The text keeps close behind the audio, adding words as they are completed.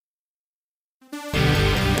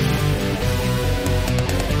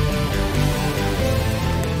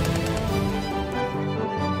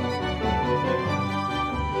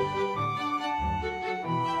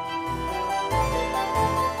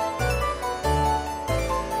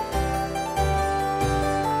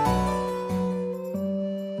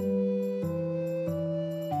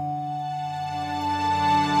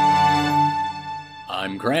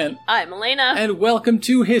Grant. I'm Elena. And welcome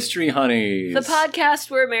to History Honeys. The podcast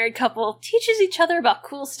where a married couple teaches each other about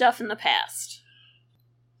cool stuff in the past.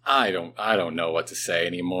 I don't know what to say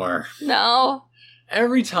anymore. No.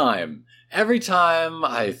 Every time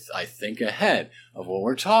I think ahead of what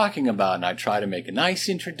we're talking about and I try to make a nice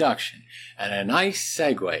introduction and a nice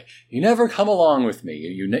segue, you never come along with me.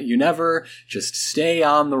 You never just stay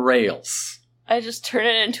on the rails. I just turn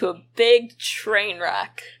it into a big train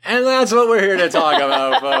wreck. And that's what we're here to talk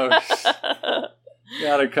about, folks.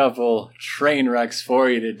 Got a couple train wrecks for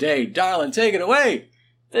you today. Darling, take it away.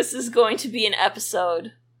 This is going to be an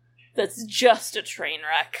episode that's just a train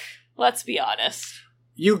wreck. Let's be honest.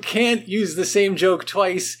 You can't use the same joke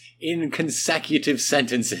twice in consecutive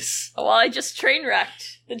sentences. Well, I just train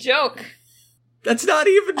wrecked the joke. That's not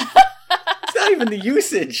even... It's not even the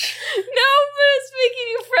usage. No, but it's making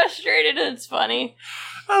you frustrated and it's funny.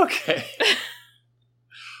 Okay.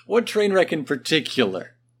 What train wreck in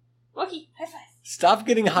particular? Smokey, high five. Stop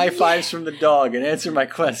getting high fives from the dog and answer my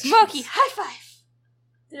question. Smokey, high five.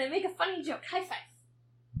 Did I make a funny joke? High five.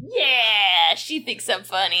 Yeah, she thinks I'm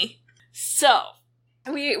funny. So,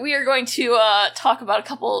 we are going to talk about a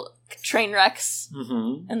couple train wrecks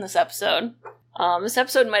in this episode. This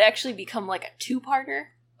episode might actually become like a two-parter.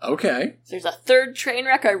 Okay. There's a third train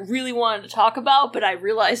wreck I really wanted to talk about, but I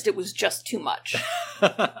realized it was just too much.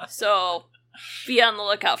 So, be on the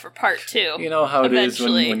lookout for part 2. You know how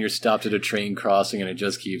eventually. It is when you're stopped at a train crossing and it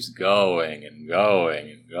just keeps going and going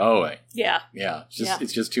and going. Yeah. Yeah,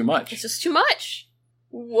 it's just too much. It's just too much.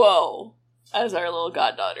 Whoa. As our little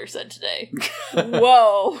goddaughter said today.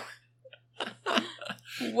 Whoa.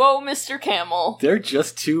 Whoa, Mr. Camel. They're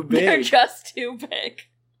just too big. They're just too big.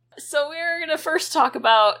 So we're going to first talk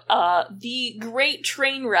about the Great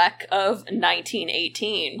Train Wreck of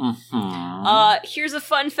 1918. Here's a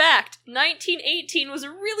fun fact. 1918 was a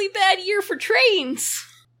really bad year for trains.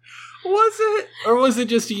 Was it? Or was it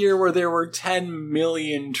just a year where there were 10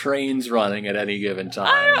 million trains running at any given time?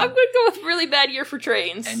 I'm going to go with really bad year for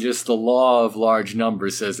trains. And just the law of large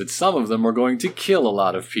numbers says that some of them are going to kill a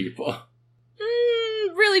lot of people.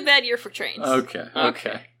 Really bad year for trains.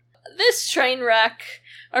 Okay. This train wreck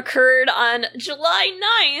occurred on July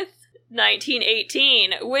 9th,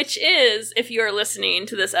 1918, which is, if you are listening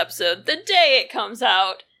to this episode, the day it comes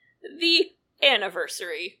out, the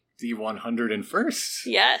anniversary. The 101st?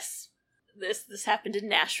 Yes. This happened in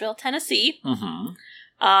Nashville, Tennessee.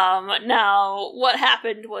 Now, what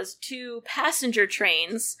happened was 2 passenger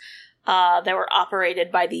trains that were operated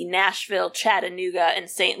by the Nashville, Chattanooga, and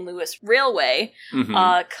St. Louis Railway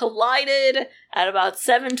collided at about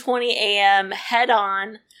 7:20 a.m.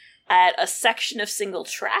 head-on at a section of single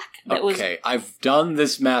track. I've done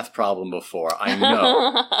this math problem before. I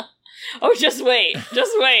know. Oh, just wait.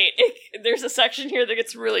 There's a section here that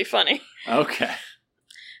gets really funny. Okay.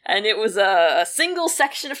 And it was a single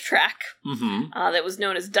section of track that was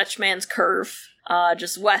known as Dutchman's Curve,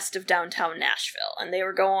 just west of downtown Nashville. And they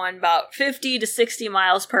were going about 50 to 60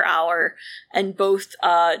 miles per hour, and both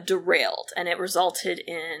derailed. And it resulted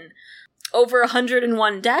in over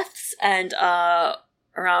 101 deaths and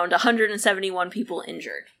around 171 people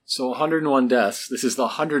injured. So 101 deaths. This is the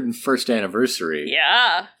 101st anniversary.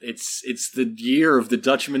 Yeah. It's the year of the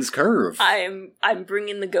Dutchman's Curve. I'm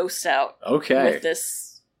bringing the ghost out. Okay. With this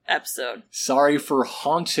episode. Sorry for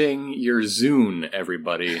haunting your Zune,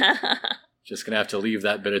 everybody. Just gonna have to leave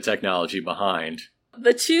that bit of technology behind.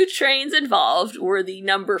 The 2 trains involved were the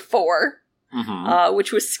number 4,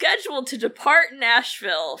 which was scheduled to depart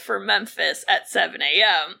Nashville for Memphis at 7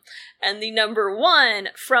 a.m., and the number 1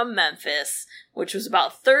 from Memphis, which was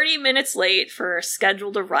about 30 minutes late for a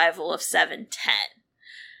scheduled arrival of 7:10.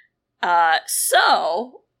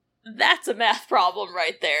 So, that's a math problem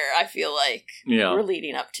right there, I feel like we're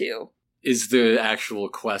leading up to. Is the actual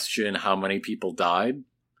question how many people died?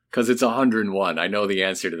 Because it's 101. I know the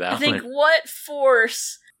answer to that one. I think what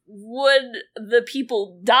force would the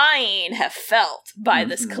people dying have felt by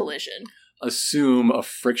this collision? Assume a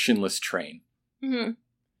frictionless train.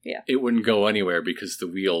 Yeah. It wouldn't go anywhere because the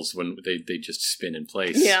wheels, when they just spin in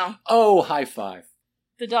place. Yeah. Oh, high five.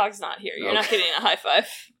 The dog's not here. You're not getting a high five.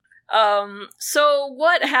 So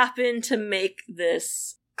what happened to make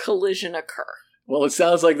this collision occur? Well, it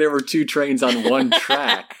sounds like there were 2 trains on one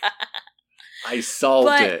track. I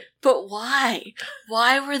solved it. But why?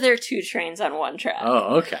 Why were there 2 trains on one track?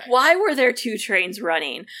 Oh, okay. Why were there 2 trains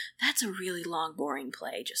running? That's a really long, boring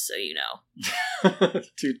play, just so you know.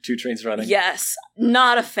 two trains running? Yes.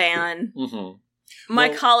 Not a fan. My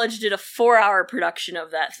college did a 4-hour production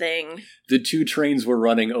of that thing. The 2 trains were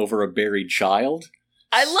running over a buried child?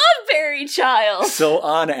 I love Barry Child. So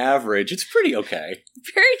on average, it's pretty okay.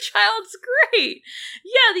 Barry Child's great.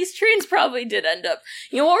 Yeah, these trains probably did end up.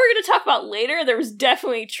 You know what we're going to talk about later? There was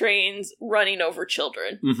definitely trains running over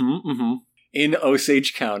children. In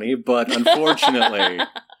Osage County, but unfortunately,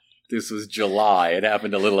 this was July. It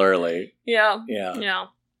happened a little early. Yeah.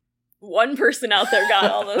 One person out there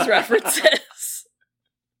got all those references.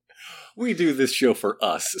 We do this show for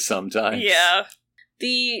us sometimes. Yeah.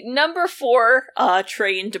 The number 4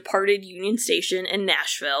 train departed Union Station in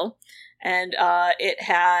Nashville, and it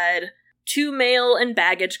had 2 mail and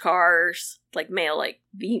baggage cars, like mail,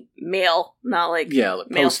 not like like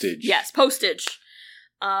mail. postage. Yes, postage,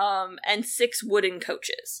 and 6 wooden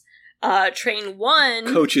coaches. Train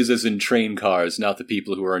 1... Coaches as in train cars, not the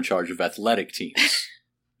people who are in charge of athletic teams.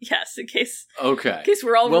 Yes, in case Well,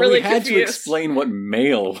 we're all really we had confused. to explain what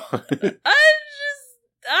mail was.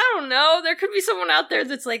 I don't know. There could be someone out there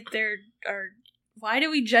that's like, why do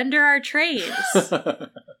we gender our trains? We're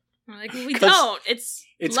like, we don't. It's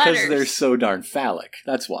because they're so darn phallic.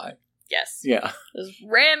 That's why. Yes. Yeah. Just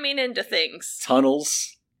ramming into things.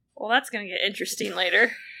 Tunnels. Well, that's going to get interesting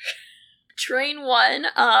later. Train 1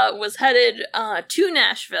 was headed to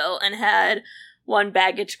Nashville and had 1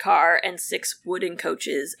 baggage car and 6 wooden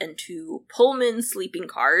coaches and 2 Pullman sleeping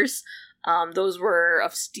cars. Those were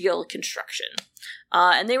of steel construction.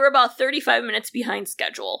 And they were about 35 minutes behind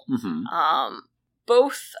schedule.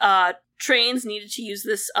 Both trains needed to use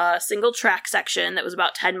this single track section that was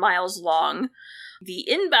about 10 miles long. The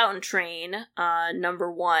inbound train,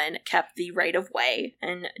 number 1, kept the right of way,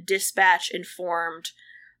 and dispatch informed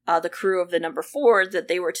the crew of the number 4 that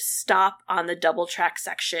they were to stop on the double track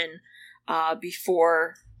section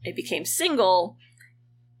before it became single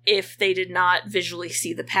if they did not visually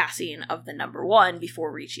see the passing of the number 1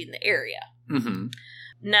 before reaching the area.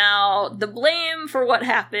 Now, the blame for what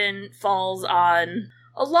happened falls on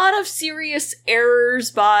a lot of serious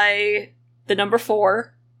errors by the number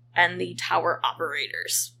 4 and the tower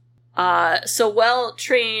operators. So while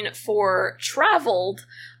train 4 traveled,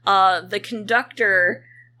 the conductor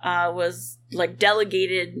was like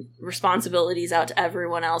delegated responsibilities out to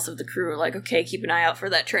everyone else of the crew, like, okay, keep an eye out for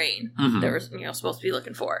that train there was supposed to be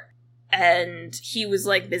looking for. And he was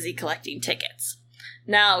like busy collecting tickets.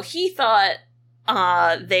 Now, he thought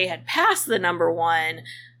they had passed the number 1,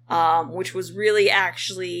 which was really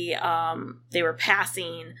actually they were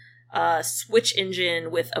passing a switch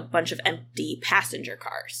engine with a bunch of empty passenger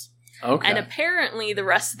cars. Okay. And apparently the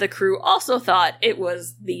rest of the crew also thought it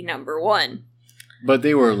was the number 1. But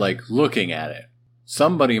they were, like, looking at it.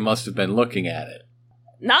 Somebody must have been looking at it.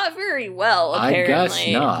 Not very well, apparently. I guess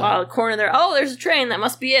not. While corner there, there's a train, that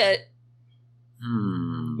must be it.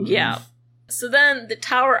 Yeah. So then the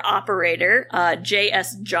tower operator,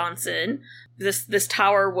 J.S. Johnson, this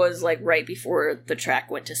tower was, like, right before the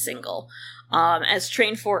track went to single. As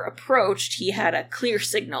Train 4 approached, he had a clear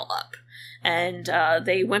signal up. And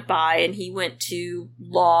they went by, and he went to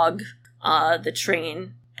log the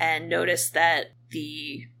train and noticed that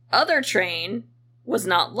the other train was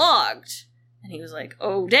not logged. And he was like,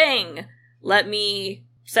 oh, dang, let me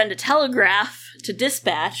send a telegraph to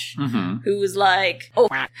dispatch, who was like, oh,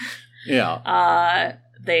 yeah.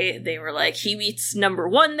 They were like, he meets number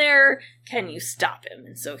 1 there, can you stop him?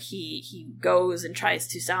 And so he goes and tries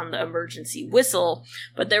to sound the emergency whistle,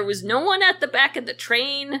 but there was no one at the back of the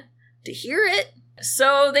train to hear it.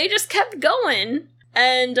 So they just kept going.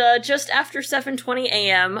 And just after 7:20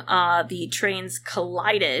 a.m., the trains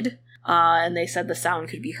collided, and they said the sound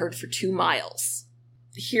could be heard for 2 miles.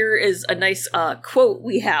 Here is a nice quote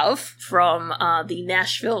we have from the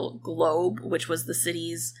Nashville Globe, which was the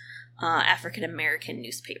city's African-American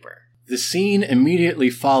newspaper. The scene immediately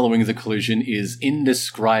following the collision is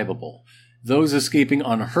indescribable. Those escaping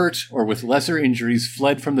unhurt or with lesser injuries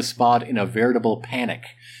fled from the spot in a veritable panic.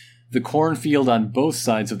 The cornfield on both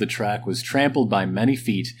sides of the track was trampled by many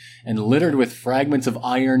feet and littered with fragments of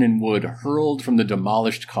iron and wood hurled from the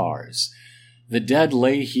demolished cars. The dead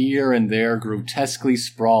lay here and there, grotesquely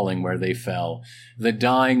sprawling where they fell. The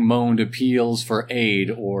dying moaned appeals for aid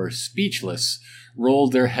or, speechless,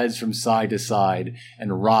 rolled their heads from side to side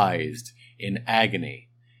and writhed in agony.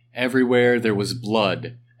 Everywhere there was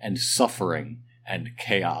blood and suffering and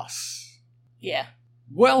chaos. Yeah.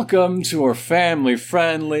 Welcome to our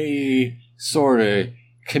family-friendly, sort of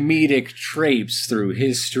comedic traipse through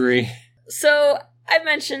history. So, I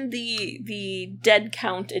mentioned the dead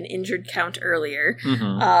count and injured count earlier.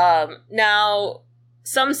 Now,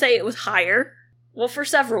 some say it was higher. Well, for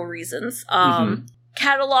several reasons.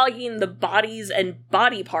 Cataloging the bodies and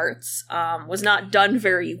body parts was not done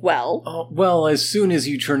very well. Well, as soon as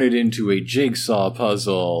you turn it into a jigsaw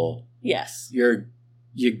puzzle... Yes. You're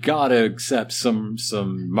you gotta accept some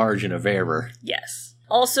margin of error. Yes.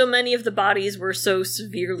 Also, many of the bodies were so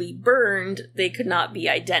severely burned they could not be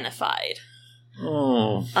identified.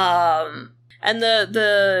 Oh. And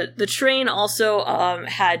the train also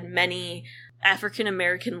had many African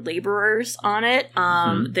American laborers on it.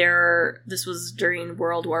 This was during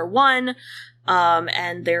World War I,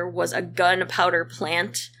 and there was a gunpowder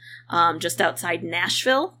plant just outside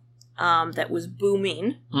Nashville that was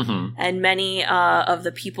booming, and many of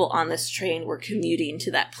the people on this train were commuting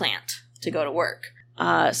to that plant to go to work.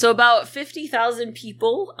 So about 50,000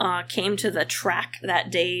 people came to the track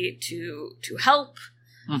that day to help,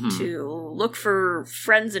 to look for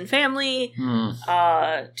friends and family,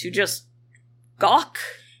 to just gawk.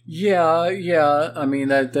 Yeah. I mean,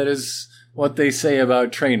 that is what they say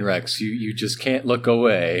about train wrecks. You just can't look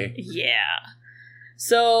away. Yeah.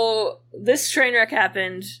 So this train wreck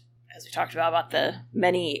happened, as we talked about the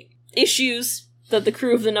many issues that the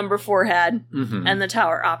crew of the number 4 had, and the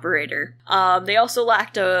tower operator. They also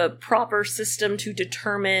lacked a proper system to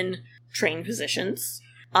determine train positions.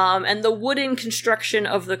 And the wooden construction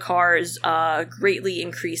of the cars greatly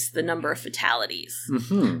increased the number of fatalities.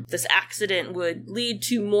 This accident would lead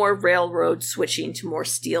to more railroad switching to more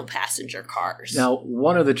steel passenger cars. Now,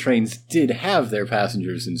 one of the trains did have their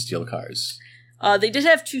passengers in steel cars. They did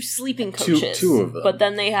have 2 sleeping coaches. Two of them. But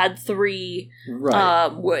then they had 3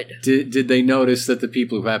 wood. Did they notice that the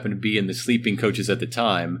people who happened to be in the sleeping coaches at the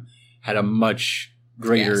time had a much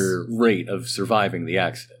greater rate of surviving the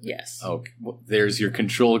accident? Yes. Okay, well, there's your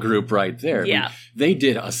control group right there. Yeah. I mean, they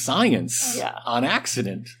did a science on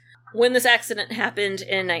accident. When this accident happened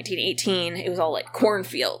in 1918, it was all like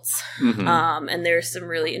cornfields. And there's some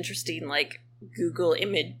really interesting Google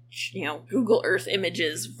Earth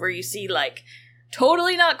images where you see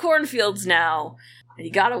totally not cornfields now. And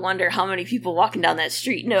you gotta wonder how many people walking down that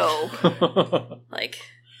street know.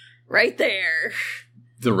 Right there.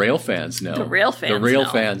 The rail fans know. The rail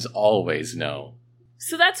fans always know.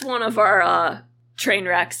 So that's one of our train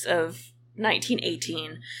wrecks of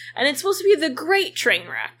 1918. And it's supposed to be the Great Train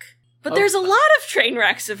Wreck. But there's a lot of train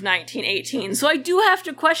wrecks of 1918, so I do have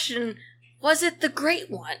to question, was it the great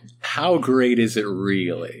one? How great is it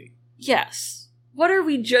really? Yes. What are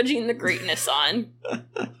we judging the greatness on?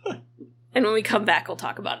 And when we come back, we'll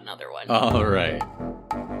talk about another one. All right.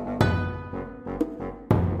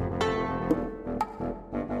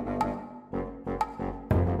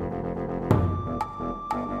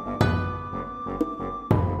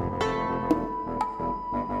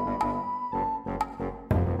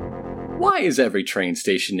 Why is every train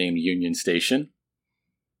station named Union Station?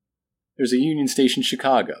 There's a Union Station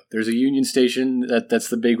Chicago. There's a Union Station that's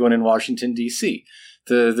the big one in Washington, D.C.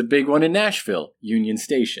 The big one in Nashville, Union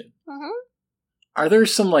Station. Are there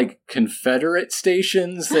some Confederate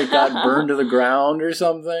stations that got burned to the ground or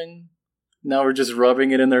something? Now we're just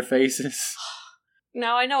rubbing it in their faces.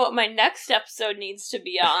 Now I know what my next episode needs to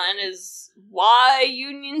be on is why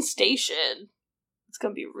Union Station. It's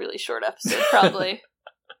going to be a really short episode, probably.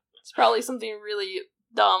 It's probably something really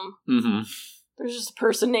dumb. There's just a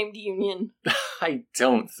person named Union. I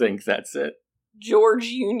don't think that's it. George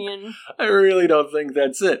Union. I really don't think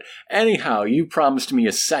that's it. Anyhow, you promised me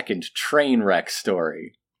a second train wreck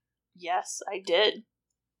story. Yes, I did.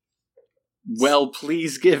 Well,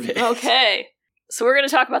 please give it. Okay. So we're going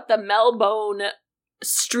to talk about the Melbourne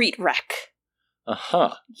Street Wreck.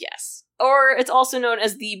 Yes. Or it's also known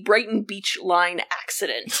as the Brighton Beach Line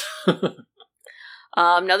Accident.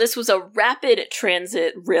 Now, this was a rapid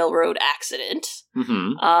transit railroad accident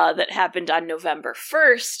that happened on November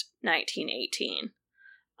 1st, 1918,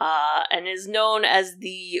 and is known as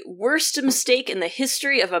the worst mistake in the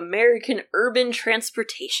history of American urban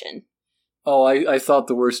transportation. Oh, I thought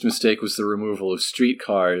the worst mistake was the removal of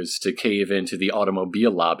streetcars to cave into the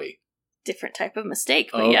automobile lobby. Different type of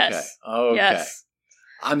mistake, but yes. Okay. Yes.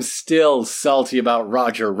 I'm still salty about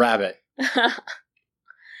Roger Rabbit.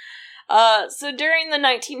 So during the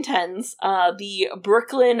 1910s, the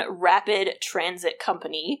Brooklyn Rapid Transit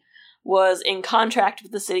Company was in contract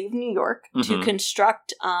with the city of New York to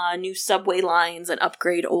construct new subway lines and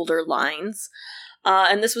upgrade older lines.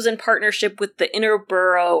 And this was in partnership with the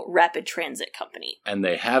Interborough Rapid Transit Company. And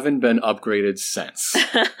they haven't been upgraded since.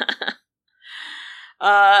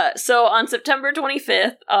 So on September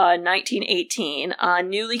 25th, 1918, a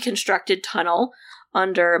newly constructed tunnel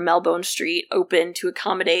under Melbourne Street opened to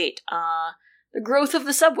accommodate the growth of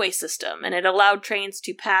the subway system, and it allowed trains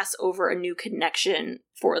to pass over a new connection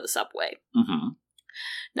for the subway.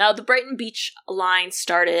 Now, the Brighton Beach line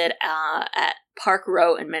started at Park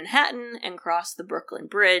Row in Manhattan and crossed the Brooklyn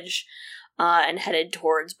Bridge and headed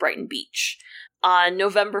towards Brighton Beach. On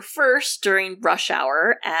November 1st, during rush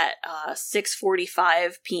hour at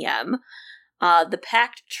 6:45 p.m., the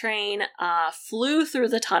packed train flew through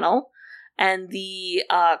the tunnel, and the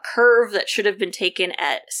curve that should have been taken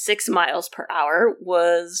at 6 miles per hour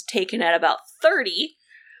was taken at about 30.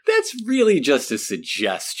 That's really just a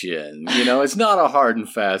suggestion. It's not a hard and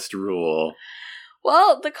fast rule.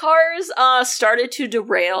 Well, the cars started to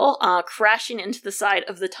derail, crashing into the side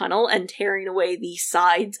of the tunnel and tearing away the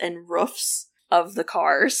sides and roofs of the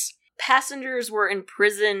cars. Passengers were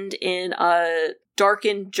imprisoned in a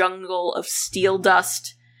darkened jungle of steel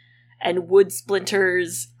dust and wood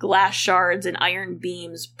splinters, glass shards, and iron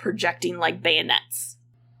beams projecting like bayonets.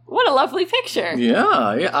 What a lovely picture.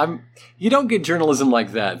 Yeah. You don't get journalism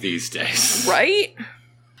like that these days. Right?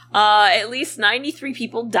 At least 93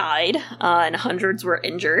 people died, and hundreds were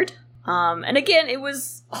injured. And again, it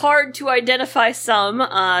was hard to identify some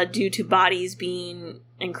due to bodies being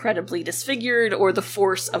incredibly disfigured or the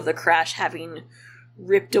force of the crash having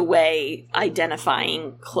ripped away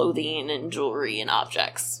identifying clothing and jewelry and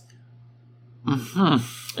objects.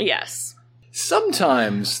 Mm-hmm. Yes.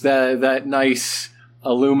 Sometimes that nice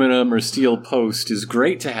aluminum or steel post is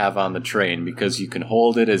great to have on the train because you can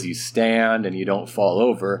hold it as you stand and you don't fall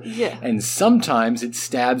over. Yeah. And sometimes it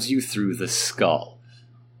stabs you through the skull.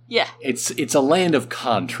 Yeah. It's a land of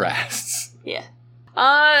contrasts. Yeah.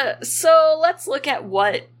 So let's look at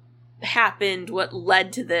what happened, what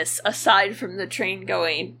led to this, aside from the train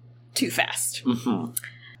going too fast. Mm-hmm.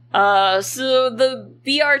 So the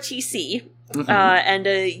BRTC, and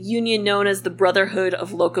a union known as the Brotherhood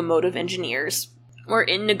of Locomotive Engineers, were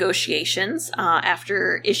in negotiations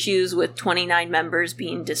after issues with 29 members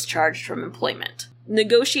being discharged from employment.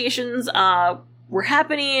 Negotiations were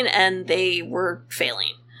happening and they were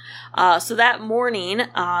failing. So that morning,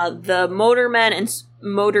 the motormen and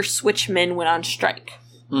motor switchmen went on strike.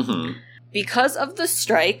 Mm-hmm. Because of the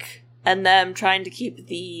strike and them trying to keep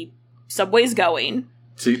the subways going.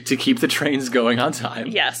 To keep the trains going on time.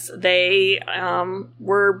 Yes, they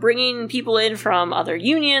were bringing people in from other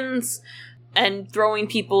unions and throwing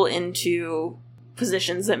people into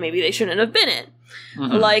positions that maybe they shouldn't have been in.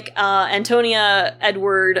 Mm-hmm. Like Antonia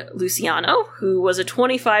Edward Luciano, who was a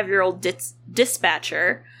 25-year-old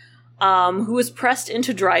dispatcher who was pressed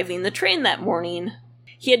into driving the train that morning.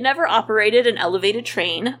 He had never operated an elevated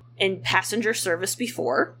train in passenger service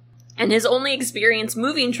before, and his only experience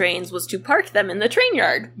moving trains was to park them in the train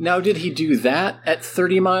yard. Now, did he do that at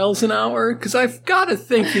 30 miles an hour? Because I've got to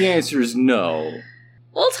think the answer is no.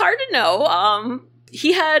 Well, it's hard to know.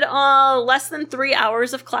 He had less than 3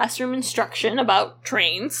 hours of classroom instruction about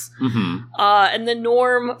trains, and the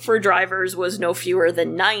norm for drivers was no fewer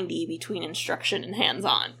than 90 between instruction and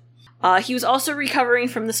hands-on. He was also recovering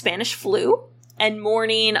from the Spanish flu and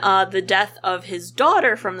mourning the death of his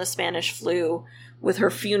daughter from the Spanish flu, with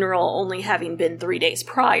her funeral only having been 3 days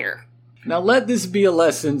prior. Now let this be a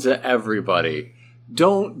lesson to everybody.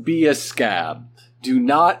 Don't be a scab. Do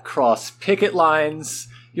not cross picket lines.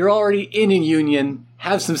 You're already in a union.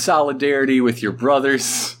 Have some solidarity with your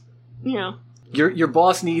brothers. Yeah. Your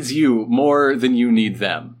boss needs you more than you need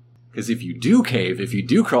them. Because if you do cave, if you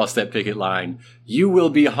do cross that picket line, you will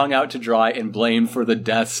be hung out to dry and blamed for the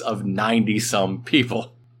deaths of 90-some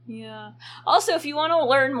people. Yeah. Also, if you want to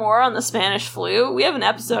learn more on the Spanish flu, we have an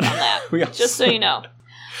episode on that. Just so you know.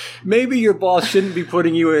 Maybe your boss shouldn't be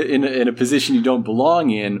putting you in a position you don't belong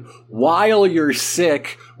in while you're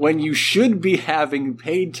sick when you should be having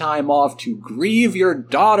paid time off to grieve your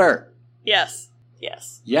daughter. Yes.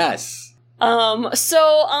 Yes. So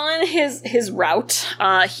on his route,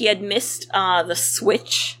 he had missed the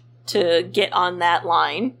switch to get on that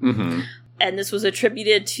line. Mm-hmm. And this was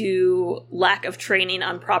attributed to lack of training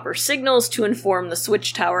on proper signals to inform the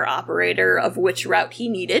switch tower operator of which route he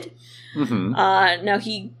needed. Mm-hmm. Now,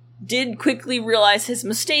 he did quickly realize his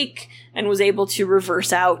mistake and was able to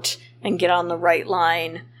reverse out and get on the right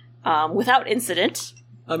line without incident.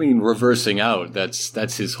 I mean, reversing out,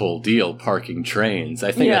 that's his whole deal, parking trains.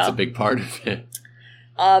 I think that's a big part of it.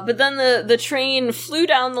 But then the train flew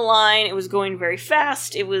down the line. It was going very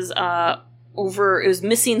fast. It was it was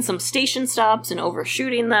missing some station stops and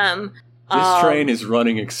overshooting them. This train is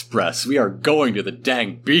running express. We are going to the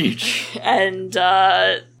dang beach. And,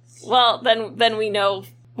 then we know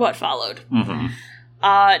what followed. Mm-hmm.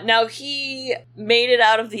 Now, he made it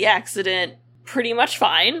out of the accident pretty much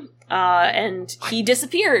fine, and he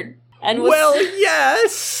disappeared. And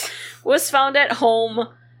was found at home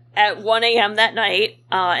at 1 a.m. that night,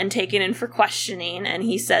 and taken in for questioning, and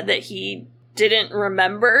he said that he didn't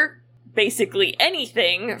remember basically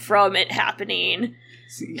anything from it happening.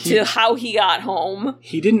 to how he got home.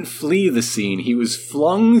 He didn't flee the scene. He was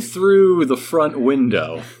flung through the front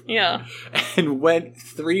window. Yeah. And went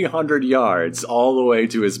 300 yards all the way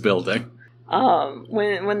to his building.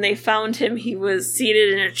 When they found him, he was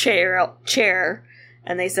seated in a chair,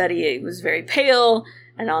 and they said he was very pale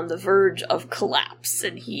and on the verge of collapse.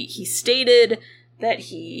 And he stated that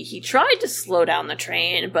he tried to slow down the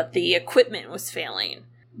train, but the equipment was failing.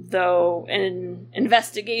 Though an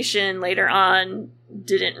investigation later on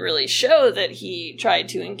didn't really show that he tried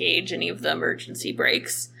to engage any of the emergency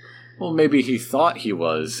brakes. Well, maybe he thought he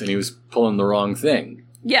was, and he was pulling the wrong thing.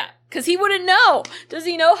 Yeah, because he wouldn't know. Does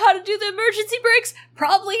he know how to do the emergency brakes?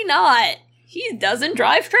 Probably not. He doesn't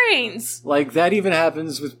drive trains. Like, that even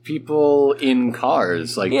happens with people in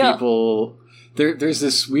cars. Like, people... There's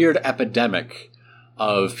this weird epidemic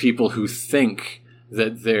of people who think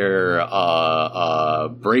that their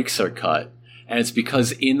brakes are cut, and it's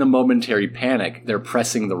because in the momentary panic, they're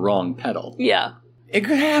pressing the wrong pedal. Yeah. It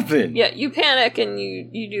could happen. Yeah, you panic and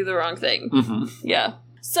you do the wrong thing. Mm-hmm. Yeah.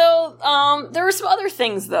 So, there were some other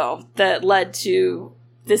things, though, that led to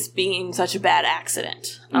this being such a bad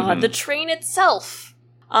accident. The train itself.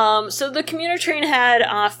 So the commuter train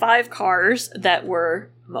had 5 cars that were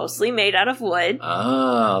mostly made out of wood.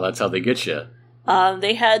 Ah, that's how they get you.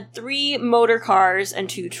 They had 3 motor cars and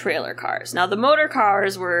 2 trailer cars. Now, the motor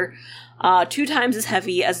cars were 2 times as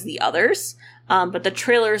heavy as the others, but the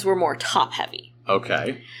trailers were more top-heavy.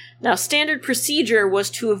 Okay. Now, standard procedure was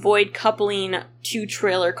to avoid coupling 2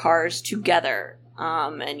 trailer cars together,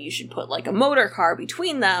 and you should put, like, a motor car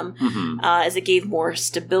between them, as it gave more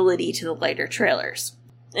stability to the lighter trailers.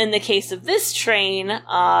 In the case of this train,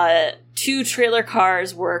 2 trailer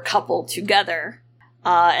cars were coupled together,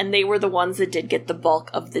 and they were the ones that did get the bulk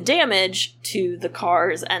of the damage to the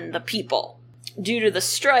cars and the people. Due to the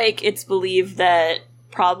strike, it's believed that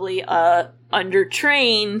probably a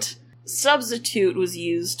undertrained substitute was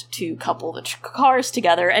used to couple the cars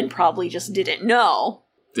together and probably just didn't know.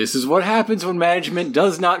 This is what happens when management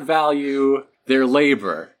does not value their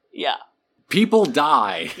labor. Yeah. People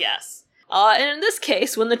die. Yes. And in this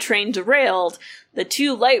case, when the train derailed, the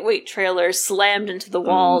 2 lightweight trailers slammed into the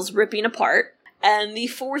walls, ripping apart, and the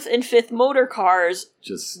 4th and 5th motor cars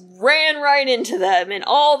just ran right into them and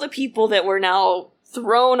all the people that were now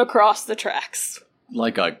thrown across the tracks.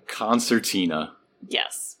 Like a concertina.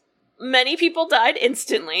 Yes. Many people died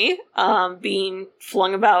instantly, being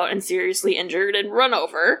flung about and seriously injured and run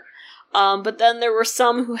over. But then there were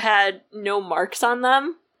some who had no marks on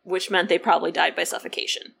them, which meant they probably died by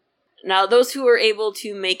suffocation. Now, those who were able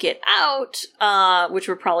to make it out, which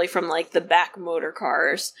were probably from, like, the back motor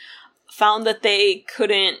cars, found that they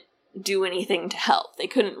couldn't do anything to help. They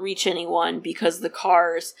couldn't reach anyone because the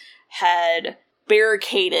cars had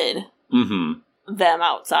barricaded them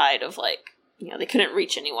outside of, like, they couldn't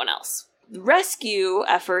reach anyone else. The rescue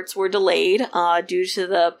efforts were delayed due to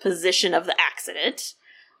the position of the accident.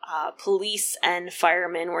 Police and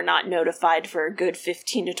firemen were not notified for a good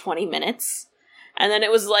 15 to 20 minutes. And then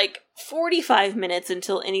it was like 45 minutes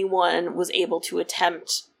until anyone was able to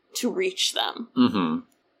attempt to reach them.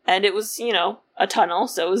 And it was, a tunnel,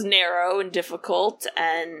 so it was narrow and difficult,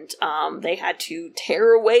 and they had to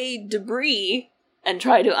tear away debris and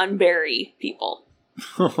try to unbury people.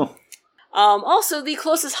 Also, the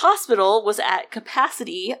closest hospital was at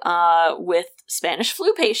capacity with Spanish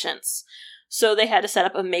flu patients. So they had to set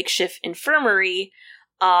up a makeshift infirmary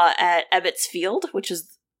at Ebbets Field, which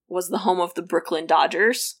was the home of the Brooklyn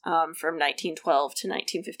Dodgers from 1912 to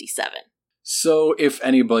 1957. So if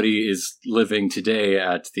anybody is living today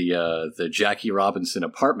at the Jackie Robinson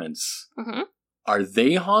apartments, are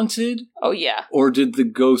they haunted? Oh, yeah. Or did the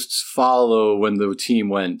ghosts follow when the team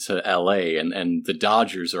went to L.A. and the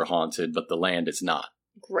Dodgers are haunted, but the land is not?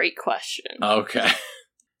 Great question. Okay.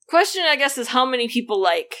 Question, I guess, is how many people,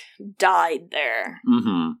 died there?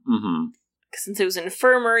 Since it was an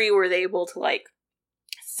infirmary, were they able to,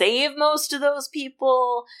 save most of those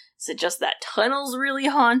people? Is it just that tunnel's really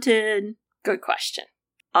haunted? Good question.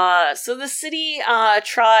 So the city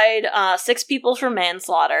tried 6 people for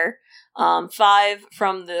manslaughter, 5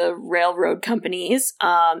 from the railroad companies,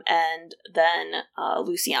 and then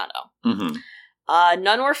Luciano.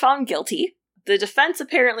 None were found guilty. The defense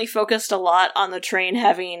apparently focused a lot on the train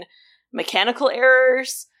having mechanical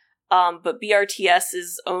errors, but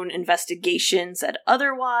BRTS's own investigation said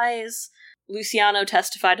otherwise. Luciano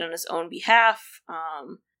testified on his own behalf,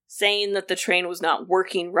 saying that the train was not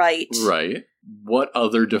working right. Right. What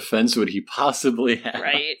other defense would he possibly have?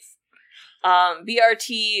 Right.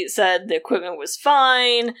 BRT said the equipment was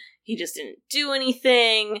fine, he just didn't do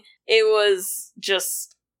anything. It was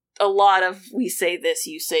just a lot of, we say this,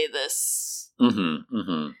 you say this Mm-hmm,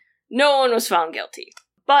 mm-hmm. No one was found guilty.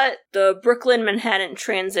 But the Brooklyn Manhattan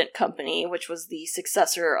Transit Company, which was the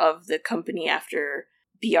successor of the company after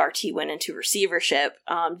BRT went into receivership,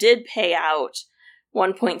 did pay out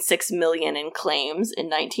 $1.6 million in claims in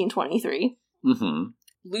 1923. Mm-hmm.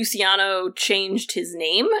 Luciano changed his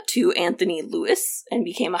name to Anthony Lewis and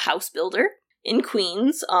became a house builder in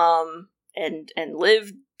Queens, and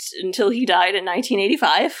lived until he died in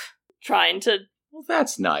 1985, trying to Well,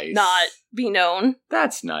 that's nice. not be known.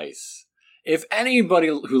 That's nice. If anybody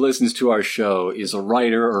who listens to our show is a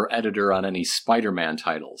writer or editor on any Spider-Man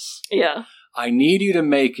titles, Yeah. I need you to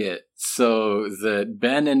make it so that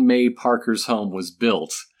Ben and May Parker's home was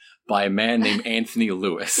built by a man named Anthony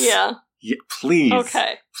Lewis. Yeah. Please.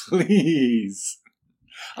 Okay. Please.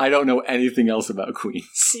 I don't know anything else about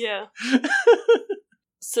Queens. Yeah.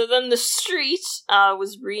 So then the street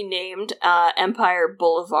was renamed Empire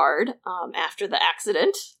Boulevard after the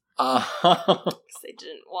accident. Because they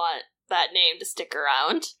didn't want that name to stick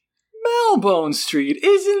around. Melbourne Street,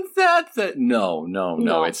 isn't that the... No,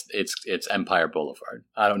 No. it's Empire Boulevard.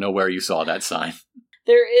 I don't know where you saw that sign.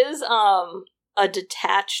 There is a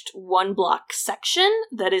detached one-block section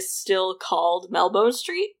that is still called Melbourne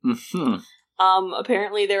Street. Mm-hmm.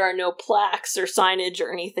 Apparently there are no plaques or signage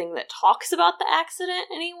or anything that talks about the accident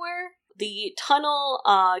anywhere. The tunnel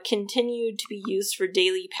continued to be used for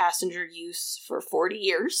daily passenger use for 40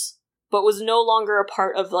 years, but was no longer a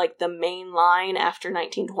part of, like, the main line after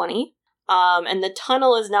 1920. And the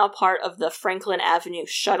tunnel is now part of the Franklin Avenue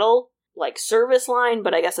shuttle, like, service line,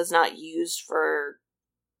 but I guess it's not used for,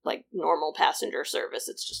 like, normal passenger service.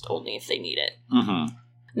 It's just only if they need it. Mm-hmm.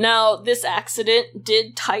 Now, this accident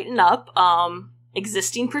did tighten up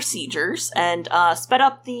existing procedures and sped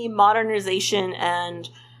up the modernization and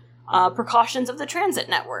precautions of the transit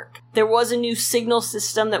network. There was a new signal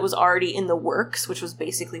system that was already in the works, which was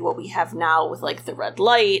basically what we have now with, like, the red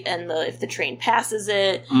light, and if the train passes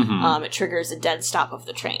it, Mm-hmm. it triggers a dead stop of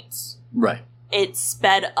the trains. Right. It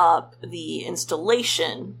sped up the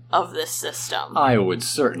installation of this system. I would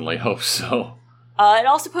certainly hope so. It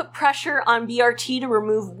also put pressure on BRT to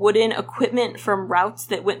remove wooden equipment from routes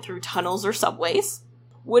that went through tunnels or subways.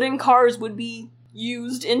 Wooden cars would be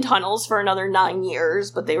used in tunnels for another 9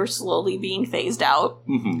 years, but they were slowly being phased out.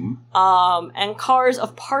 Mm-hmm. And cars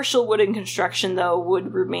of partial wooden construction, though,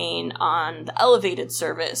 would remain on the elevated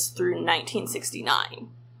service through 1969.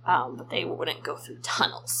 But they wouldn't go through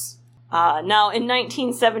tunnels. Now, in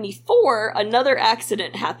 1974, another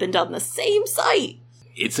accident happened on the same site.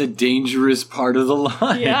 It's a dangerous part of the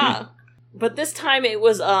line. Yeah. But this time it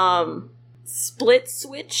was split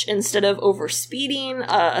switch instead of overspeeding.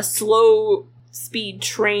 A slow speed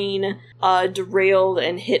train derailed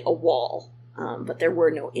and hit a wall. But there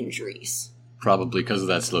were no injuries. Probably because of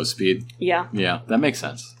that slow speed. Yeah. Yeah, that makes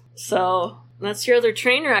sense. So, that's your other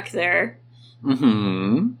train wreck there.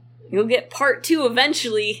 Mm-hmm. You'll get part 2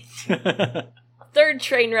 eventually. Third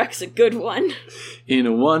train wreck's a good one.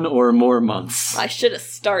 In 1 or more months. I should have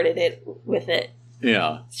started it with it.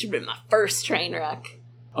 Yeah. It should have been my first train wreck.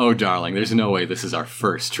 Oh, darling, there's no way this is our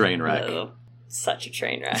first train wreck. Oh, such a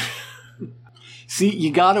train wreck. See,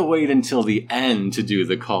 you gotta wait until the end to do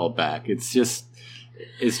the callback. It's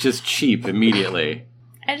just cheap immediately.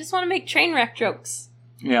 I just want to make train wreck jokes.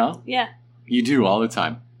 Yeah? Yeah. You do all the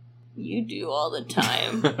time. You do all the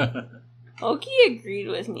time. Oki agreed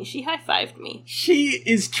with me. She high-fived me. She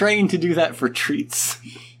is trained to do that for treats.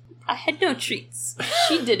 I had no treats.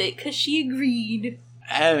 She did it because she agreed.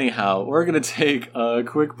 Anyhow, we're gonna take a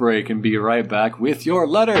quick break and be right back with your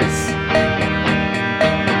letters.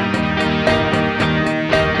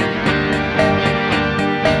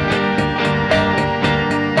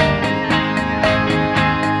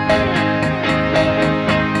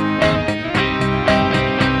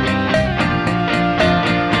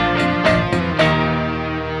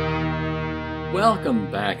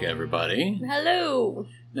 Welcome back, everybody. Hello.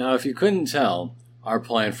 Now, if you couldn't tell, our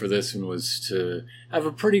plan for this one was to have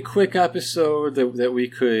a pretty quick episode that we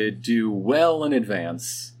could do well in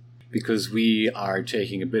advance, because we are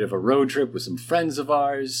taking a bit of a road trip with some friends of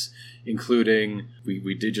ours, including,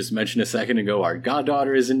 we did just mention a second ago, our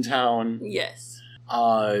goddaughter is in town. Yes.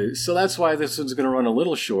 So that's why this one's going to run a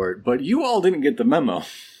little short, but you all didn't get the memo.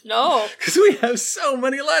 No. Because we have so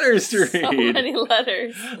many letters to read. So many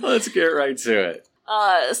letters. Let's get right to it.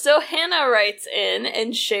 So Hannah writes in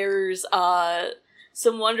and shares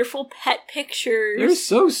some wonderful pet pictures. They're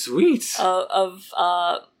so sweet. Of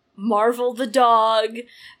Marvel the dog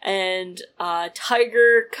and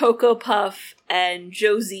Tiger, Cocoa Puff, and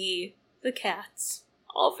Josie the cats.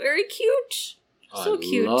 All very cute. So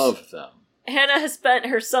cute. I love them. Hannah has spent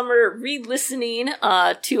her summer re-listening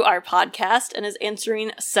to our podcast and is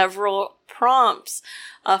answering several prompts.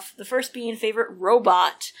 The first being favorite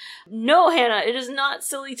robot. No, Hannah, it is not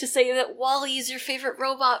silly to say that WALL-E is your favorite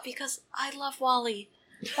robot because I love WALL-E.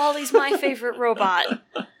 WALL-E's my favorite robot.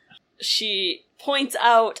 She points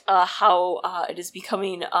out how it is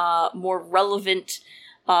becoming more relevant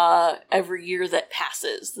every year that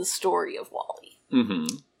passes, the story of WALL-E.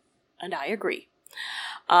 Mm-hmm. And I agree.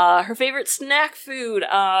 Her favorite snack food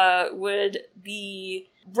would be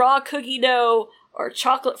raw cookie dough or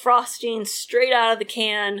chocolate frosting straight out of the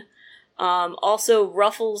can. Also,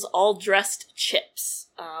 Ruffles all-dressed chips,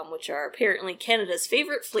 which are apparently Canada's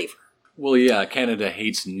favorite flavor. Well, yeah, Canada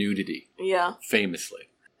hates nudity. Yeah. Famously.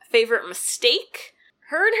 Favorite mistake?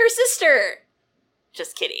 Her and her sister.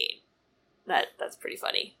 Just kidding. That's pretty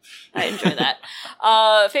funny. I enjoy that.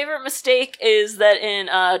 Favorite mistake is that in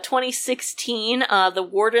 2016, the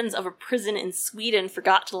wardens of a prison in Sweden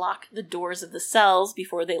forgot to lock the doors of the cells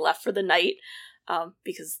before they left for the night,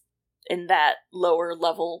 because in that lower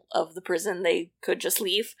level of the prison, they could just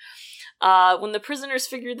leave. When the prisoners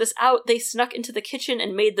figured this out, they snuck into the kitchen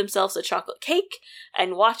and made themselves a chocolate cake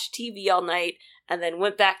and watched TV all night, and then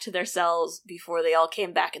went back to their cells before they all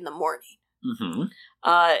came back in the morning. Mm-hmm.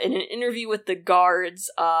 In an interview with the guards,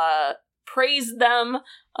 praised them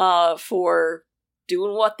for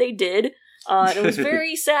doing what they did. And it was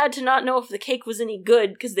very sad to not know if the cake was any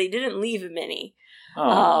good, because they didn't leave him any.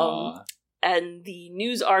 And the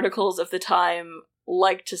news articles of the time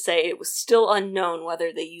liked to say it was still unknown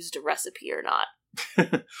whether they used a recipe or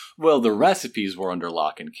not. Well, the recipes were under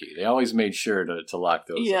lock and key. They always made sure to lock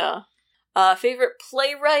those up. Favorite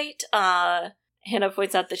playwright? Hannah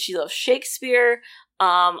points out that she loves Shakespeare.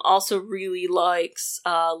 Also really likes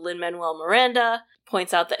Lin-Manuel Miranda.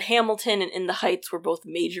 Points out that Hamilton and In the Heights were both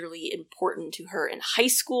majorly important to her in high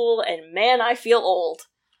school. And man, I feel old.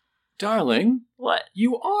 Darling. What?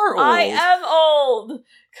 You are old. I am old!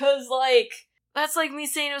 'Cause, that's like me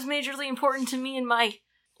saying it was majorly important to me in my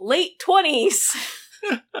late 20s.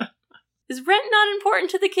 Is rent not important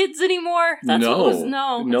to the kids anymore? That's no. What was,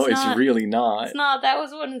 no, it's really not. It's not. That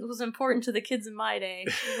was what was important to the kids in my day.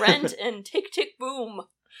 Rent and Tick Tick Boom.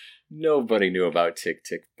 Nobody knew about Tick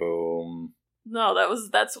Tick Boom. No, it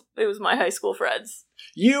was my high school friends.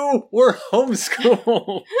 You were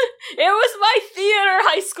homeschooled. It was my theater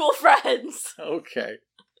high school friends. Okay.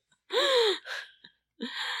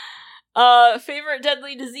 Favorite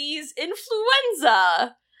deadly disease?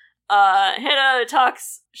 Influenza. Hannah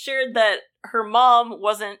shared that her mom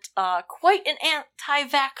wasn't quite an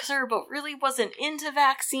anti-vaxxer, but really wasn't into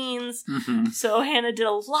vaccines. Mm-hmm. So Hannah did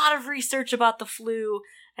a lot of research about the flu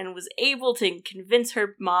and was able to convince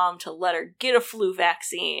her mom to let her get a flu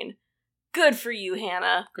vaccine. Good for you,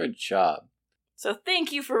 Hannah. Good job. So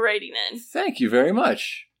thank you for writing in. Thank you very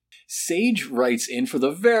much. Sage writes in for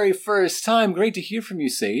the very first time. Great to hear from you,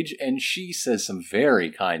 Sage. And she says some very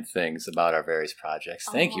kind things about our various projects.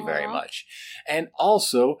 Thank you very much. And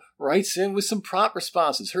also writes in with some prompt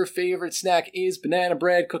responses. Her favorite snack is banana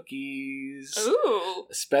bread cookies. Ooh.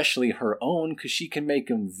 Especially her own, because she can make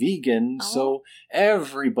them vegan, so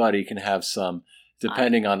everybody can have some,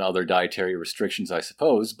 depending on other dietary restrictions, I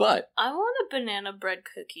suppose. But I want a banana bread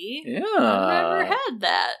cookie. Yeah. I've never had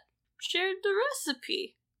that. Shared the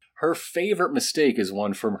recipe. Her favorite mistake is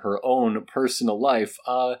one from her own personal life.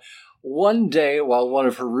 One day, while one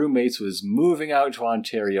of her roommates was moving out to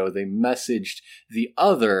Ontario, they messaged the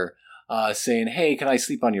other saying, "Hey, can I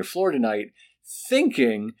sleep on your floor tonight?"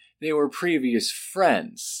 thinking they were previous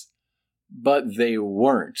friends. But they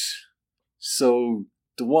weren't. So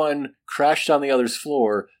the one crashed on the other's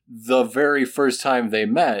floor the very first time they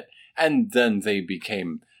met, and then they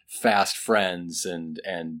became fast friends and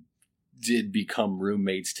did become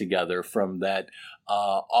roommates together from that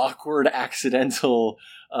awkward accidental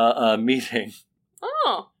meeting.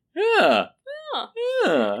 Oh. Yeah.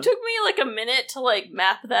 Yeah. It took me a minute to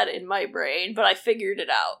map that in my brain, but I figured it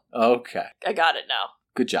out. Okay. I got it now.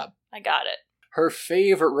 Good job. I got it. Her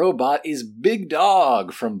favorite robot is Big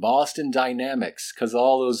Dog from Boston Dynamics, because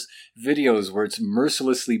all those videos where it's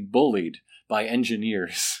mercilessly bullied by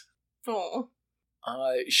engineers. Oh.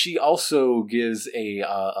 She also gives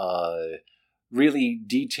a really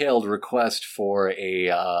detailed request for a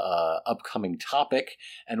upcoming topic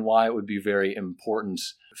and why it would be very important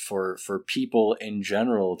for people in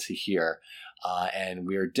general to hear. And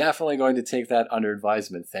we are definitely going to take that under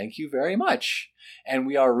advisement. Thank you very much. And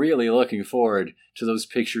we are really looking forward to those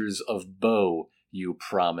pictures of Bo you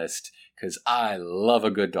promised, because I love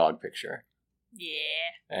a good dog picture.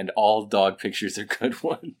 Yeah. And all dog pictures are good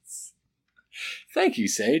ones. Thank you,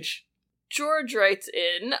 Sage. George writes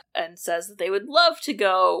in and says that they would love to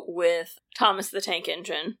go with Thomas the Tank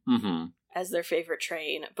Engine as their favorite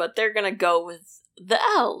train, but they're going to go with the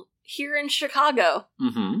L here in Chicago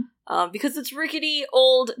because it's rickety,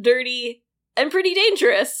 old, dirty, and pretty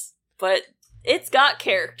dangerous, but it's got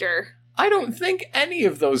character. I don't think any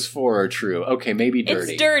of those four are true. Okay, maybe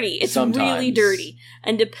dirty. It's dirty. It's sometimes. Really dirty.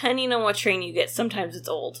 And depending on what train you get, sometimes it's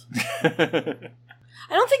old.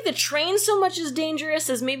 I don't think the train so much is dangerous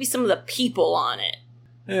as maybe some of the people on it.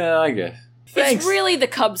 Yeah, I guess. Thanks. It's really the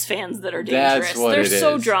Cubs fans that are dangerous. That's what They're it is.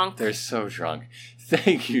 so drunk. They're so drunk.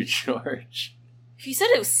 Thank you, George. If you said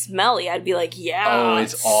it was smelly, I'd be like, yeah. Oh,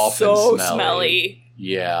 it's often so smelly.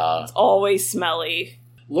 Yeah. It's always smelly.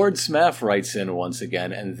 Lord Smaff writes in once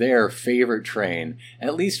again, and their favorite train,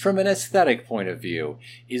 at least from an aesthetic point of view,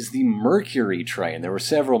 is the Mercury train. There were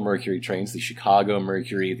several Mercury trains, the Chicago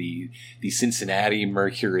Mercury, the Cincinnati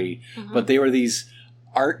Mercury, but they were these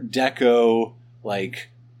Art Deco,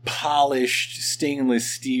 like, polished stainless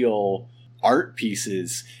steel art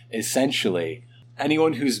pieces, essentially.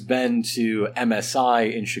 Anyone who's been to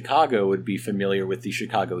MSI in Chicago would be familiar with the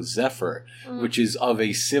Chicago Zephyr, which is of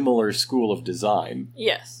a similar school of design.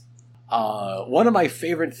 Yes. One of my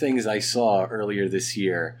favorite things I saw earlier this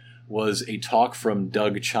year was a talk from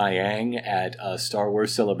Doug Chiang at Star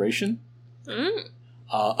Wars Celebration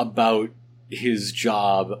about his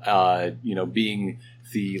job, being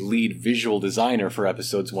the lead visual designer for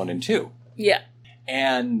episodes 1 and 2. Yeah.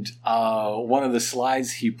 And one of the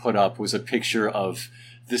slides he put up was a picture of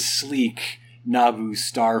the sleek Naboo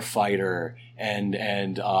starfighter and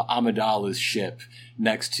Amidala's ship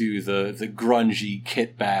next to the grungy,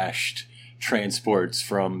 kit-bashed transports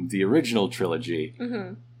from the original trilogy.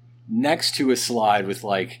 Next to a slide with,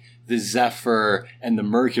 like, the Zephyr and the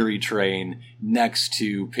Mercury train next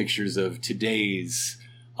to pictures of today's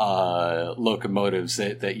locomotives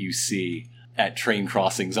that you see at train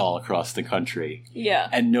crossings all across the country. Yeah.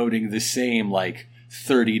 And noting the same, like,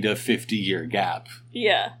 30 to 50 year gap.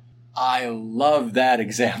 Yeah. I love that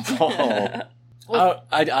example.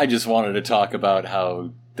 I just wanted to talk about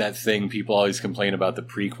how that thing people always complain about the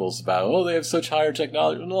prequels about, oh, they have such higher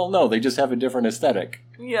technology. Well, no, they just have a different aesthetic.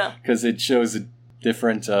 Yeah. Because it shows a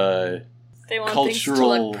different they want things to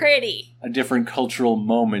look pretty. A different cultural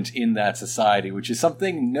moment in that society, which is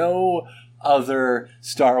something no other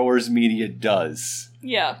Star Wars media does.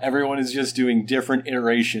 Yeah. Everyone is just doing different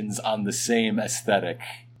iterations on the same aesthetic.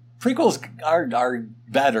 Prequels are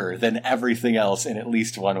better than everything else in at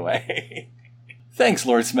least one way. Thanks,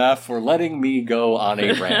 Lord Smaff, for letting me go on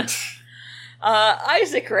a rant.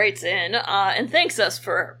 Isaac writes in and thanks us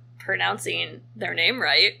for pronouncing their name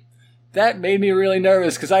right. That made me really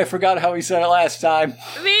nervous because I forgot how he said it last time.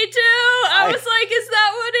 Me too! I was like, is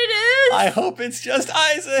that what it is? I hope it's just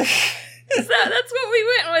Isaac. That's what we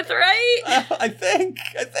went with, right? I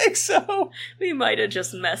think so. We might have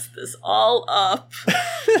just messed this all up.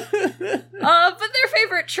 But their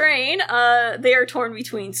favorite train, they are torn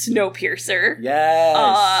between Snowpiercer.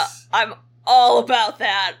 Yes. I'm all about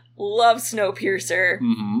that. Love Snowpiercer.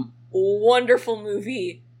 Wonderful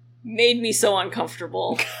movie. Made me so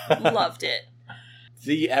uncomfortable. Loved it.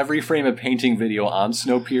 The Every Frame a Painting video on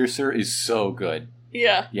Snowpiercer is so good.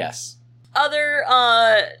 Yeah. Yes. Other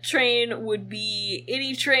train would be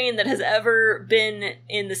any train that has ever been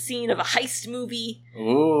in the scene of a heist movie.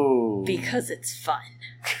 Ooh. Because it's fun.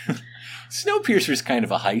 Snowpiercer's kind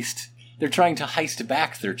of a heist. They're trying to heist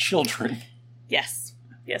back their children. Yes.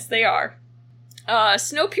 Yes, they are.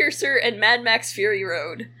 Snowpiercer and Mad Max Fury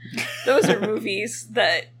Road. Those are movies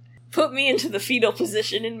that put me into the fetal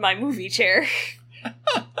position in my movie chair.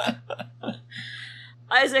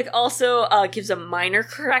 Isaac also gives a minor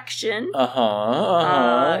correction.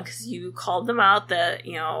 Because you called them out that,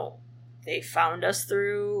 they found us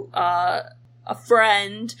through a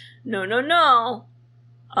friend. No.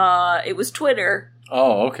 It was Twitter.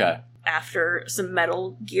 Oh, okay. After some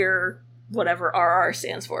Metal Gear, whatever RR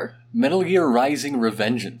stands for. Metal Gear Rising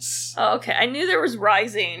Revengeance. Oh, okay. I knew there was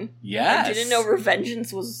Rising. Yes. I didn't know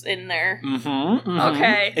Revengeance was in there.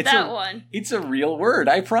 Okay, it's one. It's a real word,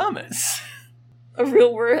 I promise. A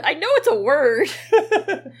real word? I know it's a word.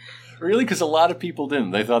 Really? Because a lot of people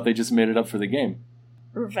didn't. They thought they just made it up for the game.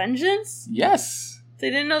 Revengeance? Yes. They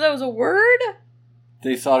didn't know that was a word?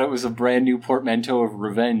 They thought it was a brand new portmanteau of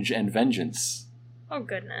revenge and vengeance. Oh,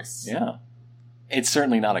 goodness. Yeah. It's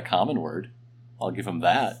certainly not a common word. I'll give him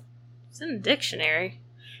that. It's in a dictionary.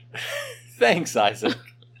 Thanks, Isaac.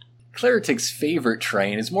 Claretic's favorite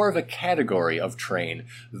train is more of a category of train.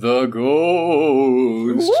 The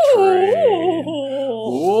Ghost Train.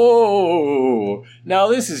 Whoa! Now,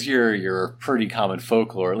 this is your pretty common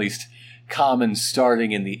folklore, at least common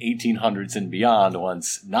starting in the 1800s and beyond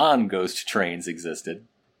once non-ghost trains existed.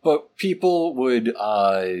 But people would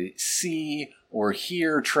see or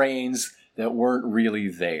hear trains that weren't really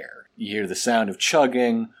there. You hear the sound of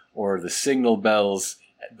chugging or the signal bells,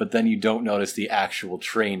 but then you don't notice the actual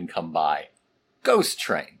train come by. Ghost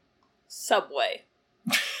train. Subway.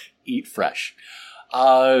 Eat fresh.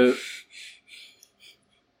 I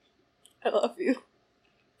love you.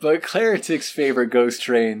 But Claretic's favorite ghost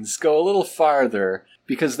trains go a little farther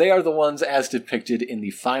because they are the ones as depicted in the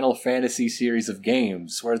Final Fantasy series of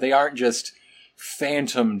games, where they aren't just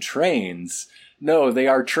phantom trains. No, they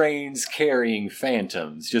are trains carrying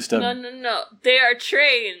phantoms. No. They are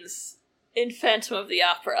trains in Phantom of the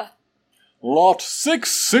Opera. Lot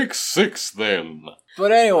 666, then.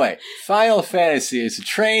 But anyway, Final Fantasy is a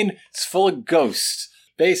train. It's full of ghosts.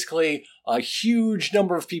 Basically, a huge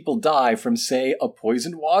number of people die from, say, a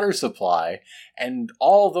poisoned water supply, and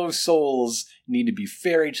all those souls need to be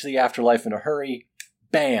ferried to the afterlife in a hurry.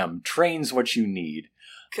 Bam! Train's what you need.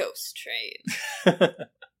 Ghost train.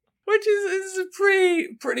 Which is a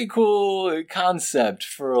pretty cool concept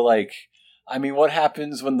for, like, I mean, what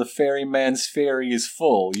happens when the ferryman's ferry is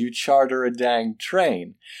full? You charter a dang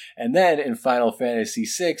train. And then in Final Fantasy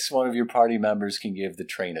VI, one of your party members can give the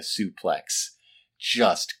train a suplex.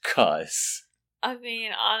 Just cuss. I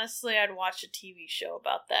mean, honestly, I'd watch a TV show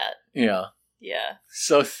about that. Yeah. Yeah.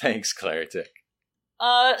 So thanks, Claretic.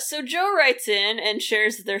 So Joe writes in and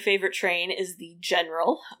shares that their favorite train is the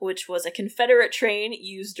General, which was a Confederate train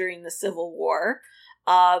used during the Civil War.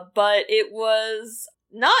 But it was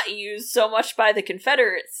not used so much by the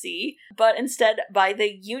Confederacy, but instead by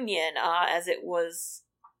the Union, as it was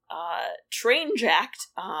train-jacked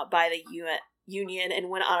by the Union and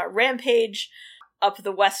went on a rampage up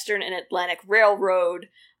the Western and Atlantic Railroad,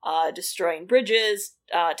 destroying bridges,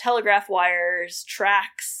 telegraph wires,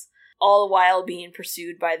 tracks, all the while being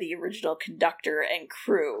pursued by the original conductor and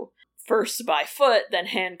crew. First by foot, then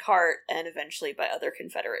handcart, and eventually by other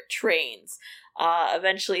Confederate trains.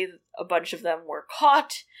 Eventually, a bunch of them were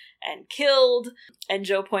caught and killed, and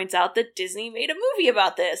Joe points out that Disney made a movie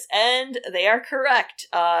about this, and they are correct.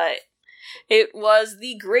 It was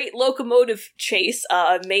The Great Locomotive Chase,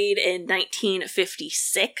 made in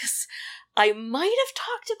 1956. I might have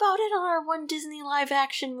talked about it on our one Disney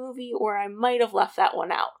live-action movie, or I might have left that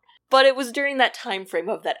one out. But it was during that time frame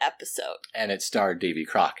of that episode. And it starred Davy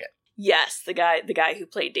Crockett. Yes, the guy who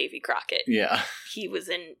played Davy Crockett. Yeah. He was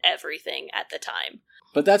in everything at the time.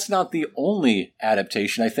 But that's not the only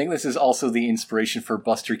adaptation. I think this is also the inspiration for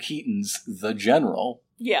Buster Keaton's The General.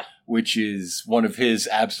 Yeah. Which is one of his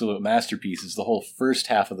absolute masterpieces. The whole first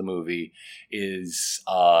half of the movie is,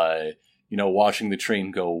 watching the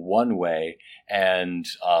train go one way, and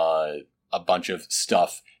a bunch of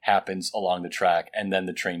stuff happens along the track, and then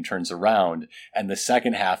the train turns around. And the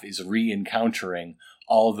second half is re-encountering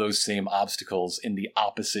all of those same obstacles in the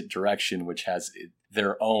opposite direction, which has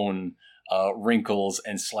their own wrinkles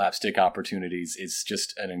and slapstick opportunities. It's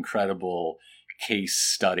just an incredible case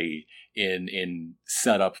study in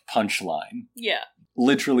setup punchline. Yeah.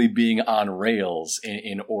 Literally being on rails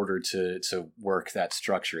in order to work that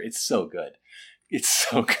structure. It's so good. It's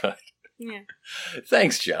so good. Yeah.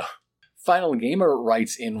 Thanks, Joe. Final Gamer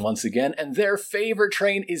writes in once again, and their favorite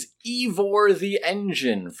train is Ivor the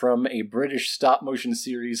Engine from a British stop-motion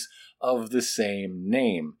series of the same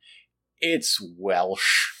name. It's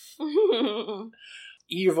Welsh.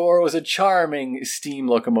 Ivor was a charming steam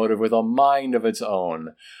locomotive with a mind of its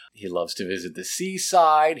own. He loves to visit the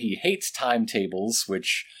seaside. He hates timetables,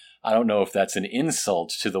 which I don't know if that's an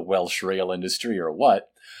insult to the Welsh rail industry or what.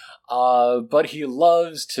 But he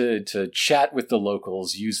loves to chat with the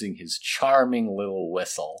locals using his charming little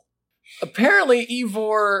whistle. Apparently,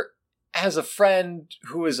 Ivor has a friend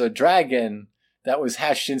who is a dragon that was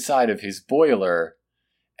hatched inside of his boiler,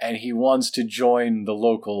 and he wants to join the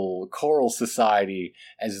local choral society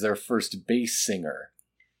as their first bass singer.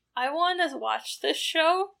 I want to watch this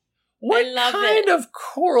show. What kind of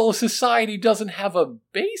choral society doesn't have a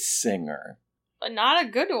bass singer? But not a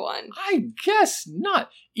good one. I guess not.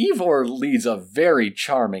 Ivor leads a very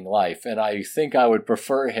charming life, and I think I would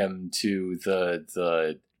prefer him to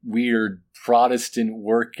the weird Protestant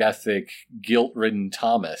work ethic, guilt-ridden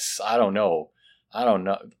Thomas. I don't know.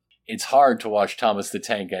 It's hard to watch Thomas the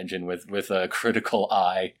Tank Engine with a critical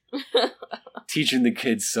eye. Teaching the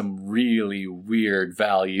kids some really weird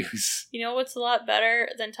values. You know what's a lot better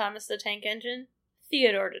than Thomas the Tank Engine?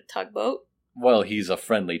 Theodore the Tugboat. Well, he's a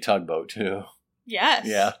friendly tugboat, too. Yes.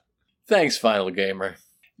 Yeah. Thanks, Final Gamer.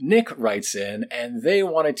 Nick writes in, and they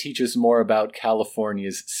want to teach us more about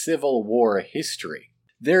California's Civil War history.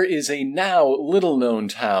 There is a now little-known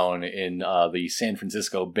town in the San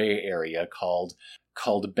Francisco Bay Area called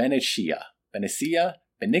Benicia. Benicia?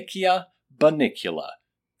 Bunnicula.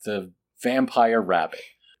 The vampire rabbit.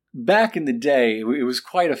 Back in the day, it was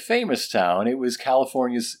quite a famous town. It was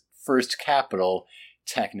California's first capital,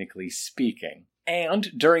 technically speaking.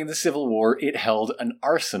 And during the Civil War, it held an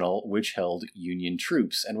arsenal which held Union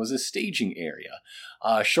troops and was a staging area.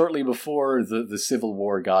 Shortly before the Civil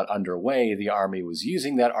War got underway, the Army was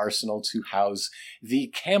using that arsenal to house the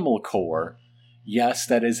Camel Corps. Yes,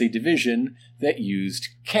 that is a division that used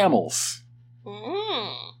camels.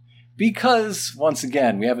 Because, once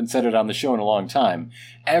again, we haven't said it on the show in a long time,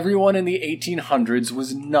 everyone in the 1800s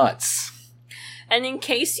was nuts. And in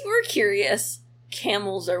case you were curious,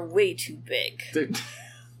 camels are way too big.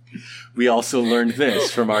 We also learned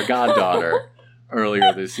this from our goddaughter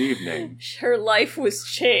earlier this evening. Her life was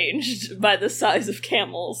changed by the size of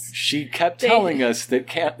camels. She kept telling us that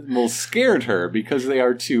camels scared her because they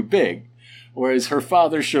are too big, whereas her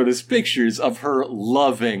father showed us pictures of her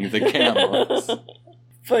loving the camels.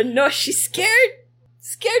 But no, she's scared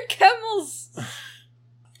camels.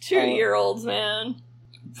 2-year-olds, man.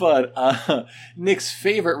 But Nick's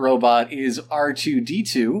favorite robot is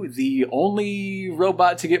R2-D2, the only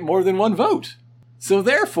robot to get more than one vote. So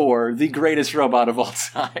therefore, the greatest robot of all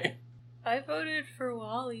time. I voted for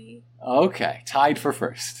WALL-E. Okay, tied for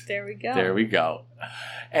first. There we go. There we go.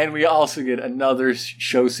 And we also get another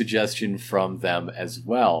show suggestion from them as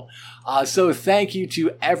well. So thank you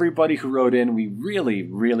to everybody who wrote in. We really,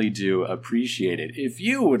 really do appreciate it. If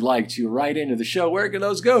you would like to write into the show, where can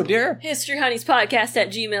those go, dear?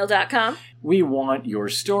 HistoryHoneysPodcast@gmail.com. We want your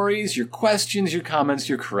stories, your questions, your comments,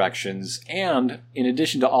 your corrections, and in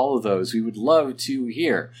addition to all of those, we would love to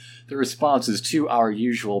hear the responses to our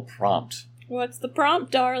usual prompt. What's the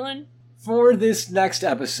prompt, darling? For this next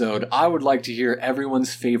episode, I would like to hear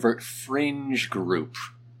everyone's favorite fringe group.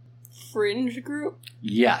 Fringe group?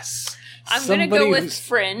 Yes. I'm going to go with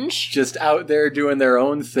Fringe. Just out there doing their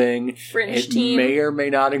own thing. Fringe team. It may or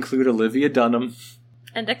may not include Olivia Dunham.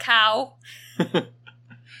 And a cow.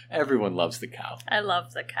 Everyone loves the cow. I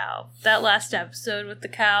love the cow. That last episode with the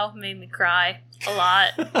cow made me cry a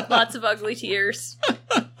lot. Lots of ugly tears.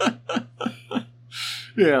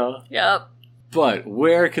 Yeah. Yep. But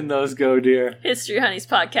where can those go, dear?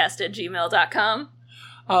 HistoryHoneysPodcast@gmail.com.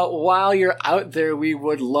 While you're out there, we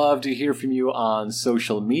would love to hear from you on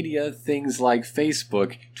social media, things like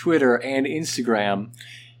Facebook, Twitter, and Instagram.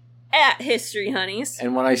 @HistoryHoneys.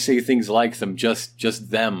 And when I say things like them,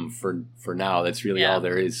 just them for now. That's really all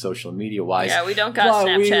there is social media-wise. Yeah, we don't got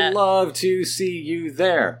Snapchat. We'd love to see you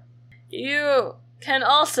there. You can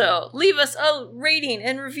also leave us a rating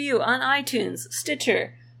and review on iTunes,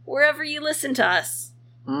 Stitcher, wherever you listen to us.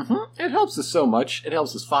 It helps us so much. It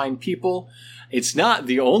helps us find people. It's not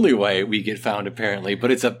the only way we get found, apparently, but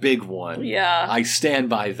it's a big one. Yeah. I stand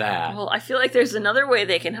by that. Well, I feel like there's another way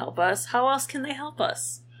they can help us. How else can they help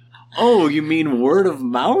us? Oh, you mean word of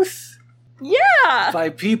mouth? Yeah! By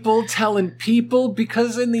people telling people?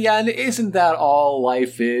 Because in the end, isn't that all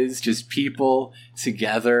life is? Just people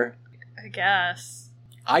together? I guess.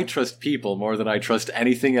 I trust people more than I trust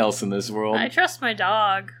anything else in this world. I trust my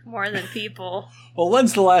dog more than people. Well,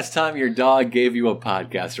 when's the last time your dog gave you a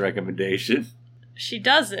podcast recommendation? She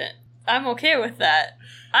doesn't. I'm okay with that.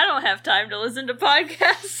 I don't have time to listen to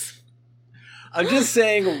podcasts. I'm just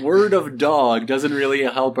saying word of dog doesn't really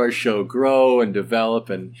help our show grow and develop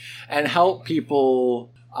and help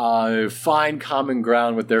people find common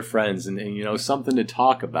ground with their friends and something to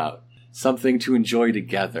talk about, something to enjoy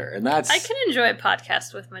together. And that's... I can enjoy a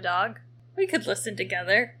podcast with my dog. We could listen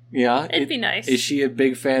together. Yeah? It'd be nice. Is she a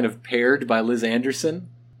big fan of Paired by Liz Anderson?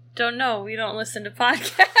 Don't know. We don't listen to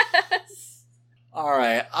podcasts. All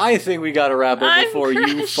right. I think we got to wrap up before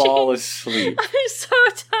you fall asleep. I'm so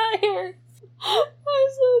tired.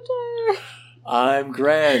 I'm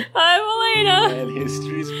Grant. I'm Elena. And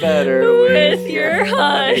history's better with your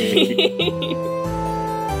honey.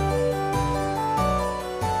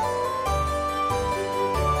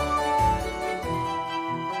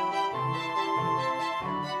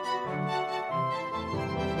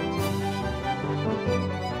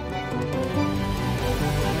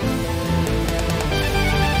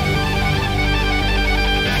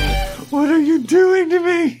 What are you doing to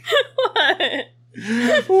me? What?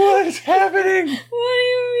 What's happening? What do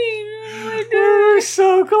you mean? What am I doing? We're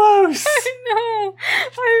so close. I know.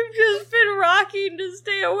 I've just been rocking to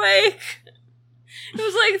stay awake. It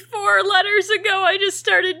was like 4 letters ago I just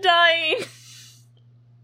started dying.